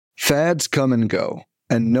Fads come and go,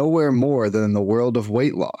 and nowhere more than in the world of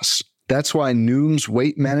weight loss. That's why Noom's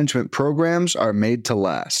weight management programs are made to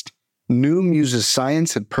last. Noom uses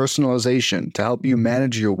science and personalization to help you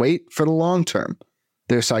manage your weight for the long term.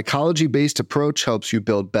 Their psychology-based approach helps you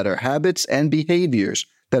build better habits and behaviors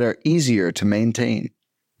that are easier to maintain.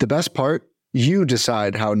 The best part? You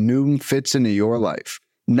decide how Noom fits into your life,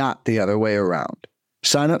 not the other way around.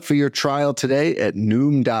 Sign up for your trial today at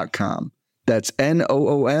Noom.com. That's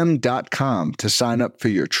Noom.com to sign up for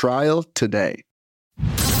your trial today.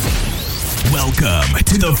 Welcome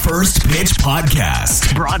to the First Pitch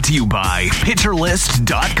Podcast, brought to you by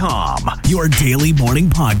PitcherList.com, your daily morning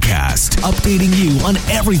podcast, updating you on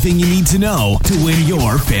everything you need to know to win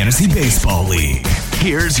your fantasy baseball league.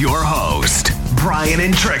 Here's your host, Brian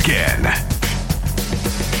and Tricken.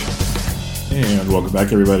 And welcome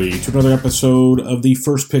back, everybody, to another episode of the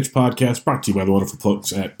First Pitch Podcast, brought to you by the wonderful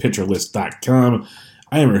folks at PitcherList.com.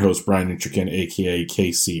 I am your host, Brian Entricken, a.k.a.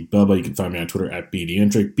 KC Bubba. You can find me on Twitter at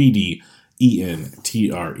BDEntrick, BDENTREK.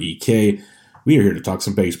 We are here to talk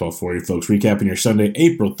some baseball for you, folks, recapping your Sunday,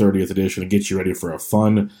 April 30th edition and get you ready for a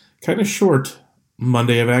fun, kind of short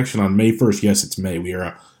Monday of action on May 1st. Yes, it's May. We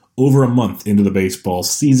are over a month into the baseball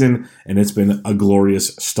season, and it's been a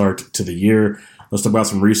glorious start to the year. Let's talk about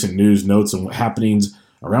some recent news, notes, and happenings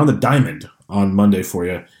around the diamond on Monday for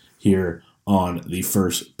you here on the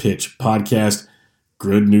First Pitch Podcast.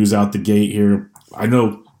 Good news out the gate here. I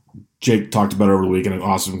know Jake talked about it over the weekend. An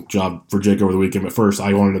awesome job for Jake over the weekend. But first,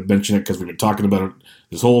 I wanted to mention it because we've been talking about it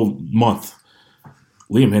this whole month.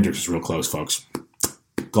 Liam Hendriks is real close, folks.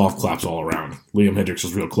 Golf claps all around. Liam Hendriks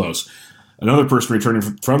is real close. Another person returning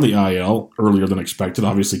from the IL earlier than expected.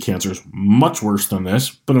 Obviously, cancer is much worse than this.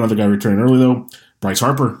 But another guy returning early, though, Bryce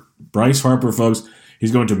Harper. Bryce Harper, folks,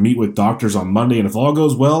 he's going to meet with doctors on Monday. And if all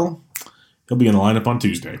goes well, he'll be in the lineup on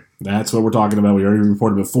Tuesday. That's what we're talking about. We already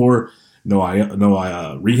reported before. No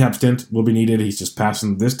rehab stint will be needed. He's just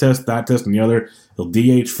passing this test, that test, and the other. He'll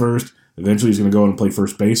DH first. Eventually, he's going to go and play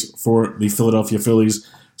first base for the Philadelphia Phillies.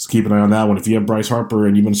 So keep an eye on that one. If you have Bryce Harper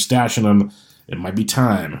and you've been stashing him, it might be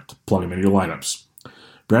time to plug him into your lineups.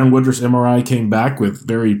 Brandon Woodruff's MRI came back with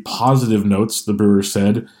very positive notes, the Brewers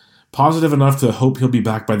said. Positive enough to hope he'll be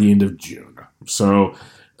back by the end of June. So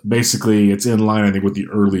basically, it's in line, I think, with the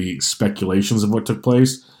early speculations of what took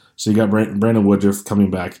place. So you got Brandon Woodruff coming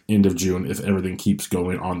back end of June if everything keeps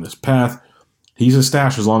going on this path. He's a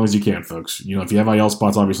stash as long as you can, folks. You know, if you have IL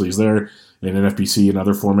spots, obviously he's there. In NFBC and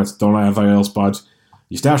other formats don't have IL spots.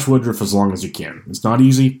 You stash Woodruff as long as you can. It's not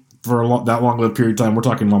easy for that long of a period of time. We're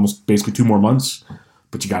talking almost basically 2 more months,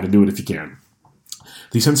 but you got to do it if you can.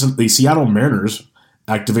 The Seattle Mariners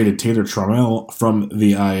activated Taylor Trammell from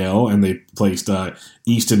the IL, and they placed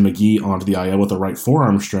Easton McGee onto the IL with a right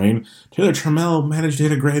forearm strain. Taylor Trammell managed to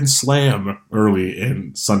hit a grand slam early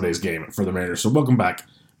in Sunday's game for the Mariners, so welcome back,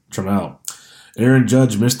 Trammell. Aaron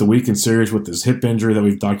Judge missed the weekend series with his hip injury that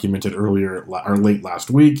we've documented late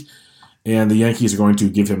last week, and the Yankees are going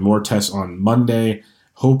to give him more tests on Monday,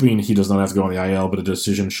 hoping he does not have to go on the IL, but a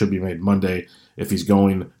decision should be made Monday if he's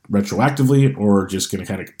going retroactively or just going to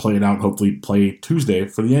kind of play it out and hopefully play Tuesday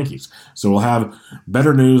for the Yankees. So we'll have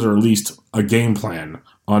better news or at least a game plan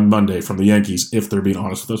on Monday from the Yankees if they're being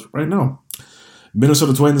honest with us right now.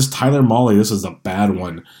 Minnesota Twins, Tyler Mahle, this is a bad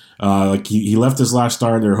one. He left his last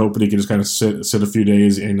start. They were hoping he could just kind of sit a few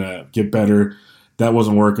days and get better. That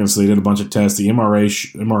wasn't working, so they did a bunch of tests. The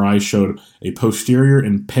MRI showed a posterior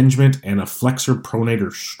impingement and a flexor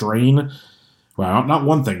pronator strain. Wow, not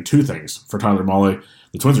one thing, 2 things for Tyler Mahle.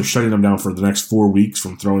 The Twins are shutting him down for the next 4 weeks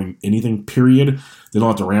from throwing anything, period. They don't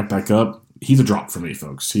have to ramp back up. He's a drop for me,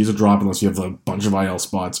 folks. He's a drop unless you have a bunch of IL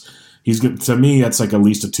spots. He's good. To me, that's like at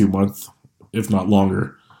least a 2-month, if not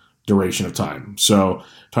longer, duration of time. So,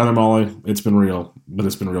 Tyler Mahle, it's been real, but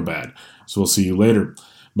it's been real bad. So we'll see you later.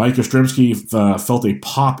 Mike Yastrzemski felt a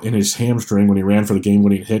pop in his hamstring when he ran for the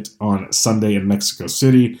game-winning hit on Sunday in Mexico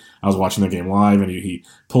City. I was watching that game live, and he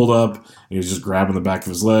pulled up, and he was just grabbing the back of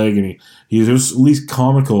his leg, and he was at least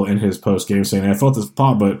comical in his post-game, saying, I felt this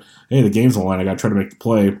pop, but hey, the game's on the line. I got to try to make the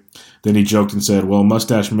play. Then he joked and said, well,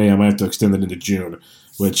 Mustache May, I might have to extend it into June,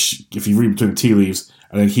 which, if you read between the tea leaves,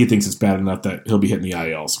 I think he thinks it's bad enough that he'll be hitting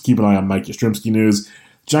the IL. So keep an eye on Mike Yastrzemski news.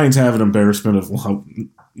 Giants have an embarrassment of, well,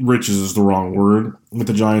 riches is the wrong word. With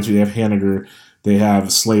the Giants, they have Haniger, they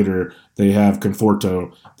have Slater, they have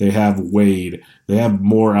Conforto, they have Wade. They have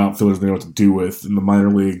more outfielders than they know what to do with in the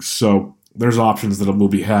minor leagues. So there's options that will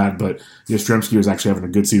be had, but Yastrzemski is actually having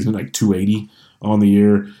a good season, like 280 on the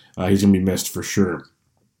year. He's going to be missed for sure.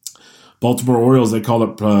 Baltimore Orioles, they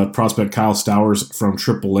called up prospect Kyle Stowers from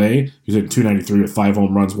AAA. He's hitting .293 with 5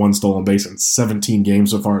 home runs, 1 stolen base in 17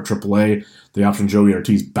 games so far at AAA. They optioned Joey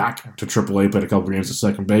Ortiz back to AAA, played a couple games at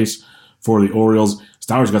second base for the Orioles.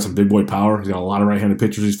 Stowers got some big boy power. He's got a lot of right-handed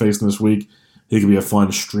pitchers he's facing this week. He could be a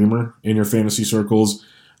fun streamer in your fantasy circles.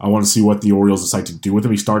 I want to see what the Orioles decide to do with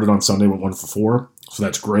him. He started on Sunday with 1 for 4, so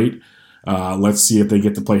that's great. Let's see if they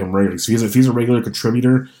get to play him regularly. So if he's a regular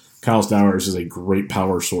contributor, Kyle Stowers is a great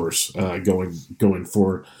power source going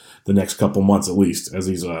for the next couple months at least, as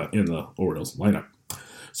he's in the Orioles lineup.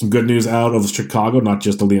 Some good news out of Chicago, not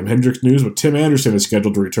just the Liam Hendriks news, but Tim Anderson is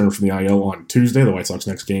scheduled to return from the IL on Tuesday. The White Sox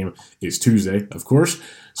next game is Tuesday, of course.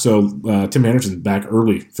 So Tim Anderson back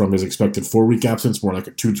early from his expected 4-week absence, more like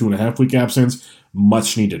a 2.5 week absence.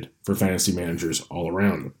 Much needed for fantasy managers all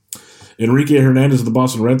around. Enrique Hernandez of the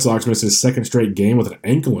Boston Red Sox missed his second straight game with an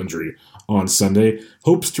ankle injury on Sunday.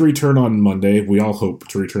 Hopes to return on Monday. We all hope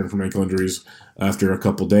to return from ankle injuries after a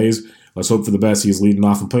couple days. Let's hope for the best. He's leading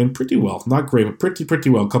off and playing pretty well. Not great, but pretty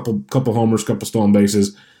well. Couple homers, couple stolen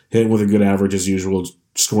bases, hitting with a good average as usual,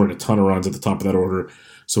 scoring a ton of runs at the top of that order.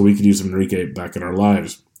 So we could use Enrique back in our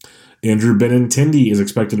lives. Andrew Benintendi is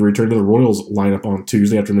expected to return to the Royals lineup on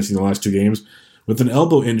Tuesday after missing the last 2 games. With an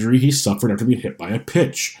elbow injury he suffered after being hit by a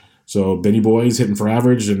pitch. So Benny Boy's hitting for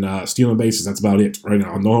average and stealing bases. That's about it right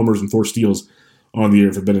now. No homers and 4 steals on the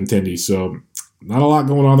year for Benintendi. So not a lot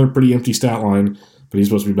going on there. Pretty empty stat line, but he's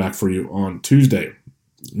supposed to be back for you on Tuesday.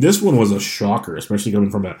 This one was a shocker, especially coming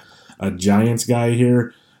from a Giants guy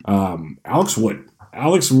here. Alex Wood.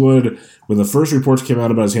 Alex Wood, when the first reports came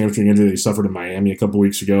out about his hamstring injury that he suffered in Miami a couple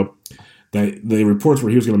weeks ago, that the reports were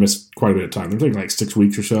he was going to miss quite a bit of time. They're taking like 6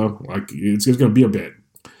 weeks or so. Like it's going to be a bit.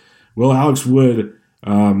 Well, Alex Wood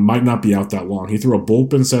might not be out that long. He threw a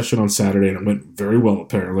bullpen session on Saturday, and it went very well,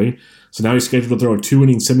 apparently. So now he's scheduled to throw a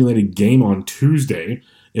 2-inning simulated game on Tuesday.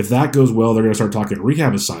 If that goes well, they're going to start talking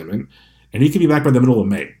rehab assignment, and he could be back by the middle of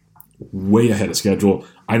May. Way ahead of schedule.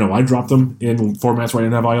 I know I dropped them in formats where I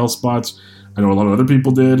didn't have IL spots. I know a lot of other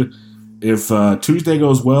people did. If Tuesday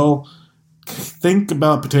goes well, think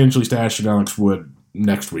about potentially stashing Alex Wood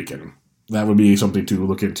next weekend. That would be something to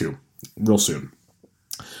look into real soon.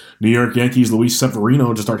 New York Yankees Luis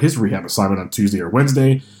Severino to start his rehab assignment on Tuesday or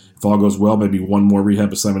Wednesday. If all goes well, maybe one more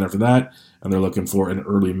rehab assignment after that, and they're looking for an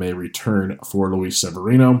early May return for Luis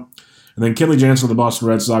Severino. And then Kenley Jansen of the Boston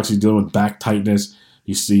Red Sox, he's dealing with back tightness.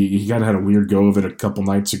 He kind of had a weird go of it a couple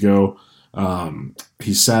nights ago.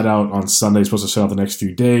 He sat out on Sunday. He's supposed to sit out the next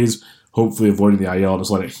few days, hopefully avoiding the IL,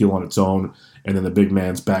 just let it heal on its own. And then the big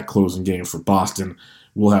man's back closing games for Boston.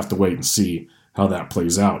 We'll have to wait and see how that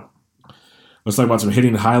plays out. Let's talk about some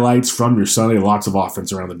hitting highlights from your Sunday. Lots of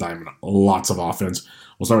offense around the diamond. Lots of offense.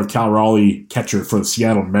 We'll start with Cal Raleigh, catcher for the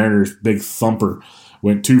Seattle Mariners. Big thumper.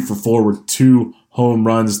 Went 2 for 4 with 2 home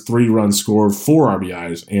runs, 3 runs scored, 4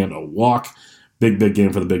 RBIs, and a walk. Big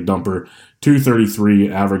game for the big dumper.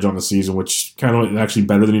 233 average on the season, which kind of actually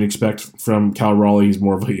better than you'd expect from Cal Raleigh. He's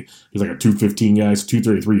more of he's like a 215 guy. So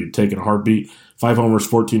 233 you'd take in a heartbeat. 5 homers,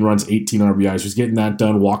 14 runs, 18 RBIs. He's getting that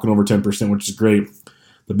done, walking over 10%, which is great.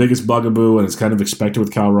 The biggest bugaboo, and it's kind of expected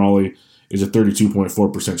with Cal Raleigh, is a 32.4%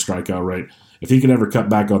 strikeout rate. If he could ever cut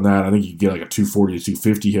back on that, I think you could get like a 240 to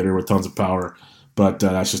 250 hitter with tons of power. But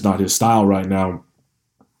that's just not his style right now.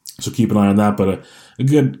 So keep an eye on that. But a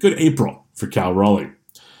good April for Cal Raleigh.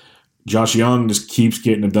 Josh Young just keeps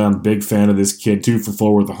getting it done. Big fan of this kid. 2 for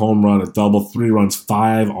 4 with a home run, a double, 3 runs,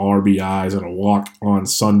 5 RBIs, and a walk on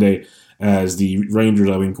Sunday as the Rangers,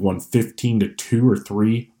 I think, won 15-2 or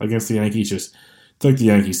 3 against the Yankees. Just took the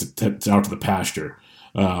Yankees out to the pasture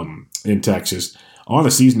in Texas. On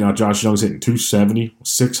the season now, Josh Young's hitting 270,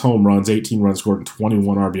 6 home runs, 18 runs scored, and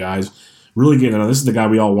 21 RBIs. Really getting it. This is the guy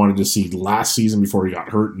we all wanted to see last season before he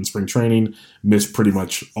got hurt in spring training. Missed pretty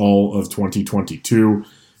much all of 2022.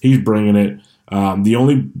 He's bringing it. The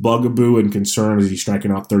only bugaboo and concern is he's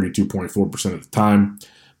striking out 32.4% of the time.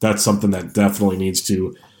 That's something that definitely needs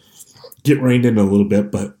to get reined in a little bit,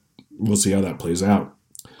 but we'll see how that plays out.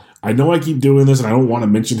 I know I keep doing this, and I don't want to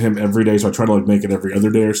mention him every day, so I try to make it every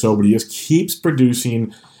other day or so, but he just keeps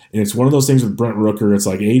producing, and it's one of those things with Brent Rooker. It's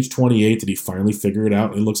like age 28, did he finally figure it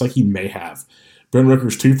out? It looks like he may have. Brent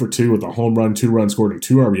Rooker's 2 for 2 with a home run, 2 runs scored, and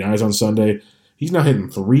 2 RBIs on Sunday. He's now hitting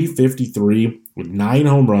 353 with 9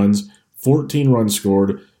 home runs, 14 runs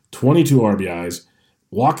scored, 22 RBIs,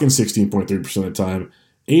 walking 16.3% of the time,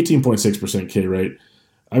 18.6% K rate.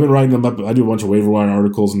 I've been writing them up. I do a bunch of waiver wire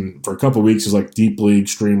articles, and for a couple of weeks, it's like deep league,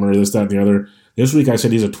 streamer, this, that, and the other. This week, I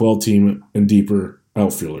said he's a 12-team and deeper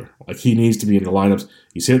outfielder. Like, he needs to be in the lineups.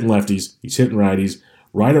 He's hitting lefties. He's hitting righties.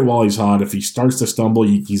 ride it while he's hot. If he starts to stumble,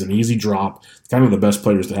 he's an easy drop. Kind of the best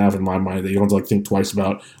players to have in my mind that you don't have to think twice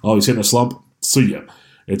about. Oh, he's hitting a slump. See ya.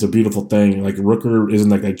 It's a beautiful thing. Like Rooker isn't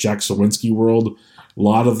like that Jack Sawinski world. A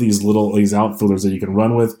lot of these outfielders that you can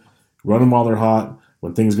run with, run them while they're hot.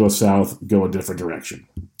 When things go south, go a different direction.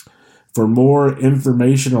 For more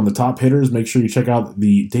information on the top hitters, make sure you check out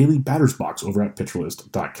the daily batters box over at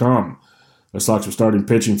PitcherList.com. Let's talk some starting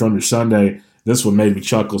pitching from your Sunday. This one made me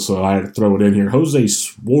chuckle, so I had to throw it in here. Jose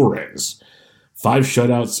Suarez, 5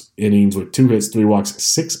 shutouts innings with 2 hits, 3 walks,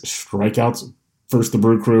 6 strikeouts. First the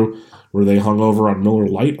Brew Crew, where they hung over on Miller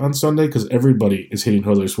Lite on Sunday because everybody is hitting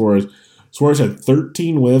Jose Suarez. Suarez had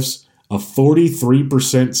 13 whiffs, a 43%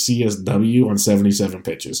 CSW on 77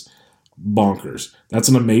 pitches. Bonkers. That's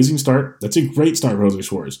an amazing start. That's a great start for Jose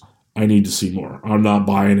Suarez. I need to see more. I'm not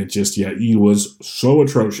buying it just yet. He was so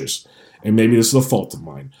atrocious. And maybe this is a fault of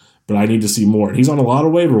mine, but I need to see more. And he's on a lot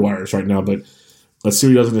of waiver wires right now, but let's see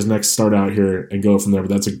what he does in his next start out here and go from there.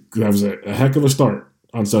 But that was a heck of a start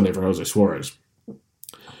on Sunday for Jose Suarez.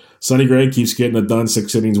 Sonny Gray keeps getting it done.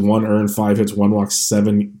 6 innings, 1 earned, 5 hits, 1 walk,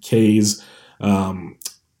 7 Ks.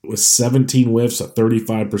 With 17 whiffs, a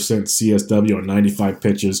 35% CSW on 95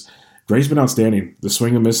 pitches. Gray's been outstanding. The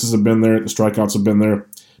swing and misses have been there. The strikeouts have been there.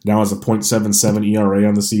 Now has a .77 ERA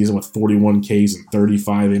on the season with 41 Ks and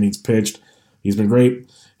 35 innings pitched. He's been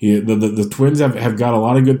great. The Twins have got a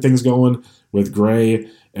lot of good things going with Gray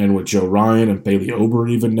and with Joe Ryan and Bailey Ober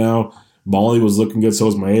even now. Molly was looking good, so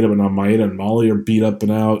was Maeda, but now Maeda and Molly are beat up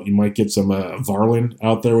and out. You might get some Varlin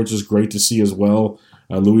out there, which is great to see as well.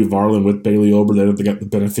 Louis Varlin with Bailey Ober. They got the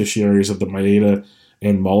beneficiaries of the Maeda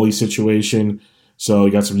and Molly situation. So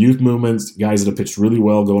you got some youth movements, guys that have pitched really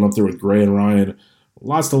well going up there with Gray and Ryan.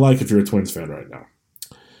 Lots to like if you're a Twins fan right now.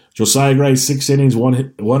 Josiah Gray, 6 innings,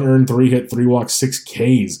 1 earned, 3 hit, 3 walks, 6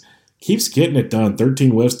 Ks. Keeps getting it done.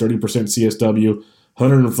 13 whiffs, 30% CSW,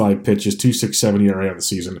 105 pitches, 2.67 ERA on the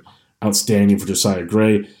season. Outstanding for Josiah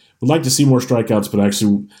Gray. Would like to see more strikeouts, but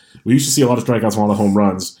actually we used to see a lot of strikeouts on the home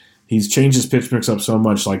runs. He's changed his pitch mix up so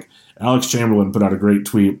much. Like Alex Chamberlain put out a great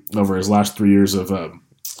tweet over his last 3 years of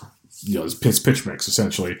his pitch mix,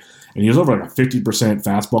 essentially. And he was over like a 50%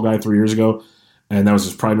 fastball guy 3 years ago. And that was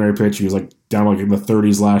his primary pitch. He was like down like in the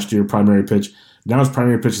 30s last year, primary pitch. Now his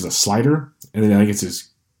primary pitch is a slider. And then I think it's his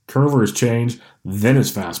curve or his change, then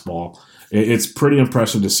his fastball. It's pretty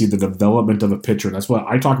impressive to see the development of a pitcher. And that's what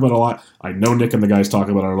I talk about a lot. I know Nick and the guys talk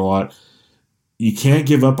about it a lot. You can't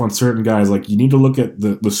give up on certain guys. Like, you need to look at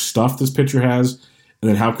the stuff this pitcher has, and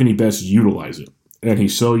then how can he best utilize it. And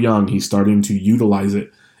he's so young, he's starting to utilize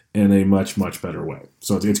it in a much, much better way.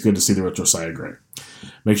 So it's good to see the Josiah Gray.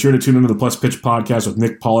 Make sure to tune into the Plus Pitch podcast with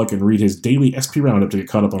Nick Pollock and read his daily SP Roundup to get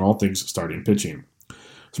caught up on all things starting pitching.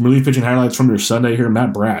 Some relief pitching highlights from your Sunday here.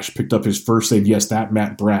 Matt Brash picked up his first save. Yes, that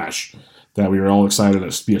Matt Brash that we were all excited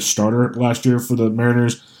to be a starter last year for the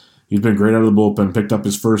Mariners. He's been great out of the bullpen. Picked up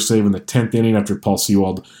his first save in the 10th inning after Paul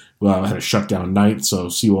Sewald had a shutdown night. So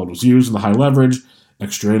Sewald was used in the high leverage.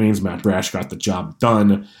 Extra innings. Matt Brash got the job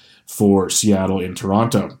done for Seattle in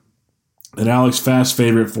Toronto. And Alex, fast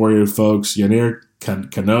favorite for you folks, Yennier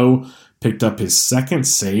Cano picked up his second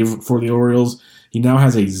save for the Orioles. He now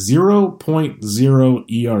has a 0.0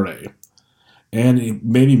 ERA. And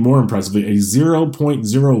maybe more impressively, a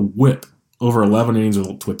 0.0 whip over 11 innings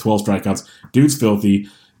with 12 strikeouts. Dude's filthy.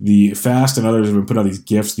 The Fast and others have been putting out these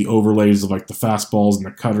gifs, the overlays of like the fastballs and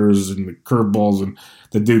the cutters and the curveballs, and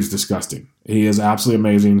the dude's disgusting. He is absolutely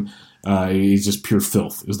amazing. He's just pure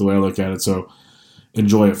filth is the way I look at it. So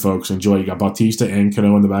enjoy it, folks. Enjoy. You got Bautista and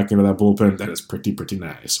Cano in the back end of that bullpen. That is pretty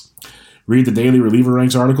nice. Read the daily reliever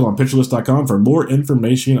ranks article on PitcherList.com for more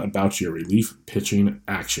information about your relief pitching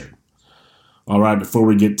action. All right, before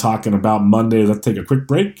we get talking about Monday, let's take a quick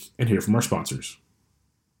break and hear from our sponsors.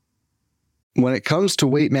 When it comes to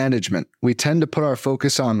weight management, we tend to put our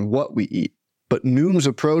focus on what we eat, but Noom's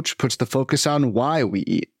approach puts the focus on why we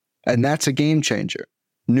eat, and that's a game changer.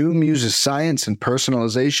 Noom uses science and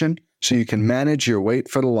personalization so you can manage your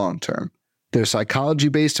weight for the long term. Their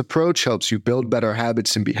psychology-based approach helps you build better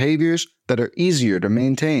habits and behaviors that are easier to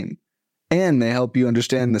maintain, and they help you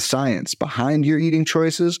understand the science behind your eating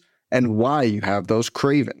choices and why you have those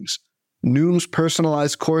cravings. Noom's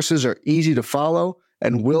personalized courses are easy to follow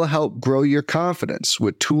and will help grow your confidence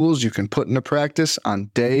with tools you can put into practice on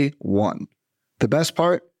day one. The best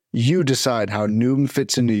part? You decide how Noom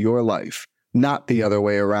fits into your life, not the other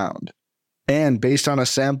way around. And based on a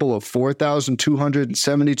sample of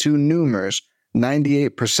 4,272 Noomers,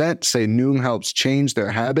 98% say Noom helps change their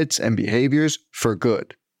habits and behaviors for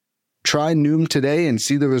good. Try Noom today and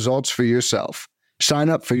see the results for yourself. Sign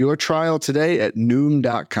up for your trial today at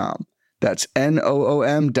Noom.com. That's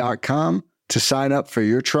Noom.com to sign up for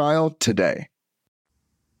your trial today.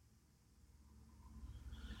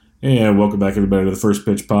 And welcome back, everybody, to the First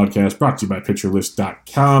Pitch Podcast, brought to you by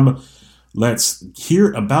PitcherList.com. Let's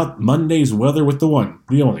hear about Monday's weather with the one,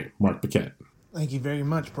 the only, Mark Paquette. Thank you very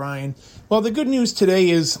much, Brian. Well, the good news today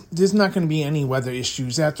is there's not going to be any weather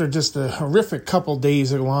issues. After just a horrific couple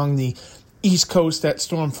days along the East Coast, that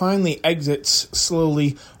storm finally exits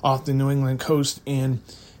slowly off the New England coast, and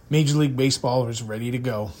Major League Baseball is ready to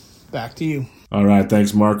go. Back to you. All right,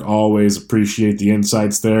 thanks, Mark. Always appreciate the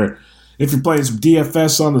insights there. If you're playing some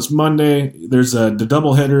DFS on this Monday, there's the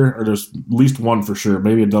doubleheader, or there's at least one for sure,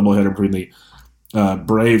 maybe a doubleheader between the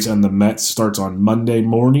Braves and the Mets starts on Monday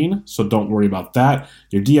morning, so don't worry about that.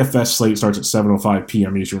 Your DFS slate starts at 7:05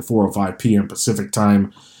 p.m. Eastern, 4:05 p.m. Pacific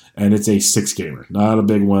time, and it's a 6-gamer. Not a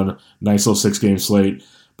big one. Nice little 6-game slate.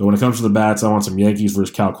 But when it comes to the bats, I want some Yankees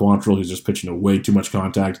versus Cal Quantrill, who's just pitching to way too much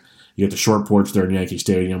contact. You get the short porch there in Yankee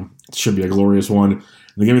Stadium. It should be a glorious one. And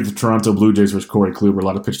then give me the Toronto Blue Jays versus Corey Kluber. A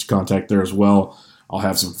lot of pitch to contact there as well. I'll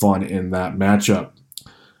have some fun in that matchup.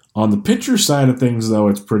 On the pitcher side of things, though,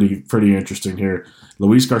 it's pretty interesting here.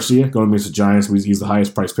 Luis Garcia going against the Giants. He's the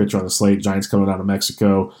highest priced pitcher on the slate. Giants coming out of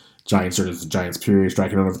Mexico. Giants are just the Giants, period.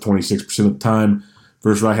 Striking out over 26% of the time.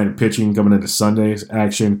 Versus right-handed pitching coming into Sunday's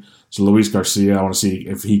action. So Luis Garcia, I want to see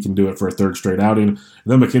if he can do it for a third straight outing. And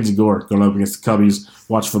then Mackenzie Gore going up against the Cubbies.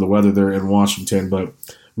 Watch for the weather there in Washington. But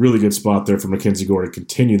really good spot there for Mackenzie Gore to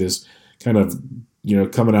continue this kind of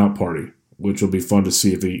coming out party, which will be fun to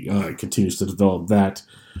see if he continues to develop that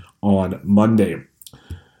on Monday.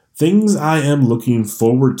 Things I am looking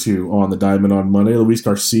forward to on the diamond on Monday: Luis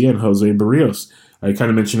Garcia and Jose Berrios. I kind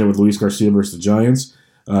of mentioned it with Luis Garcia versus the Giants.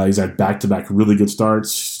 He's had back-to-back really good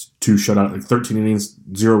starts, 2 shutout, like 13 innings,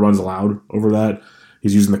 0 runs allowed over that.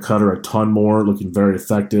 He's using the cutter a ton more, looking very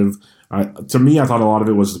effective. To me, I thought a lot of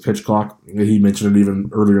it was the pitch clock. He mentioned it even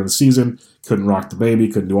earlier in the season. Couldn't rock the baby,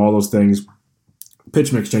 couldn't do all those things.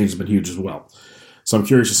 Pitch mix change has been huge as well. So I'm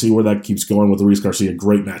curious to see where that keeps going with Luis Garcia.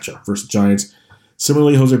 Great matchup versus Giants.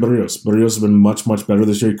 Similarly, Jose Berrios. Berrios has been much better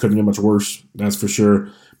this year. He couldn't get much worse, that's for sure.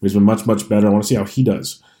 But he's been much better. I want to see how he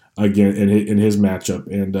does again in his matchup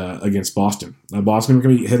and against Boston. Boston is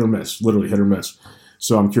going to be hit or miss, literally hit or miss.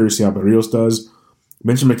 So I'm curious to see how Berrios does.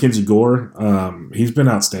 Mentioned Mackenzie Gore. He's been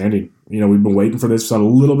outstanding. We've been waiting for this. Saw a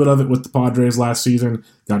little bit of it with the Padres last season.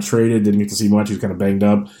 Got traded, didn't get to see much. He was kind of banged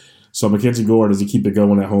up. So Mackenzie Gore, does he keep it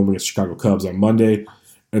going at home against Chicago Cubs on Monday?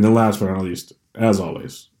 And then last but not least, as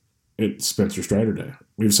always, it's Spencer Strider Day.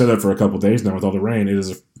 We've said that for a couple of days now with all the rain. It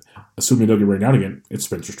is, assuming they'll get rain out again, it's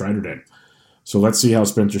Spencer Strider Day. So let's see how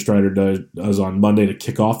Spencer Strider does on Monday to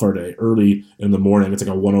kick off our day early in the morning. It's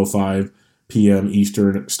like a 1:05 p.m.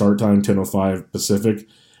 Eastern start time, 10:05 Pacific.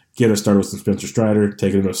 Get us started with some Spencer Strider,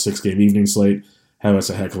 take it into a 6-game evening slate. Have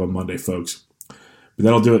us a heck of a Monday, folks. But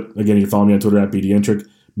that'll do it. Again, you can follow me on Twitter at BDentric.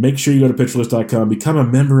 Make sure you go to PitcherList.com, become a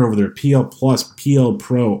member over there, PL Plus, PL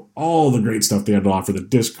Pro, all the great stuff they have to offer, the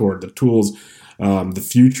Discord, the tools, the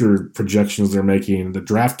future projections they're making, the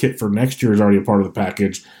draft kit for next year is already a part of the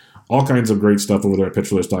package, all kinds of great stuff over there at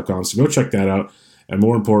PitcherList.com, so go check that out, and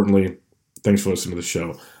more importantly, thanks for listening to the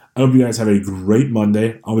show. I hope you guys have a great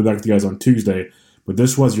Monday. I'll be back with you guys on Tuesday, but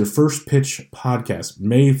this was your First Pitch Podcast,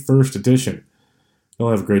 May 1st edition.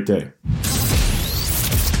 Y'all have a great day.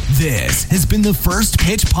 This has been the First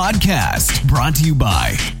Pitch Podcast, brought to you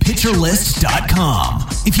by PitcherList.com.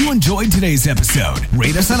 If you enjoyed today's episode,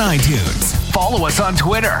 rate us on iTunes, follow us on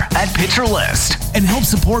Twitter at PitcherList, and help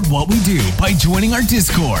support what we do by joining our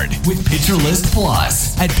Discord with PitcherList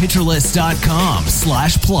Plus at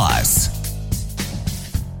PitcherList.com/plus.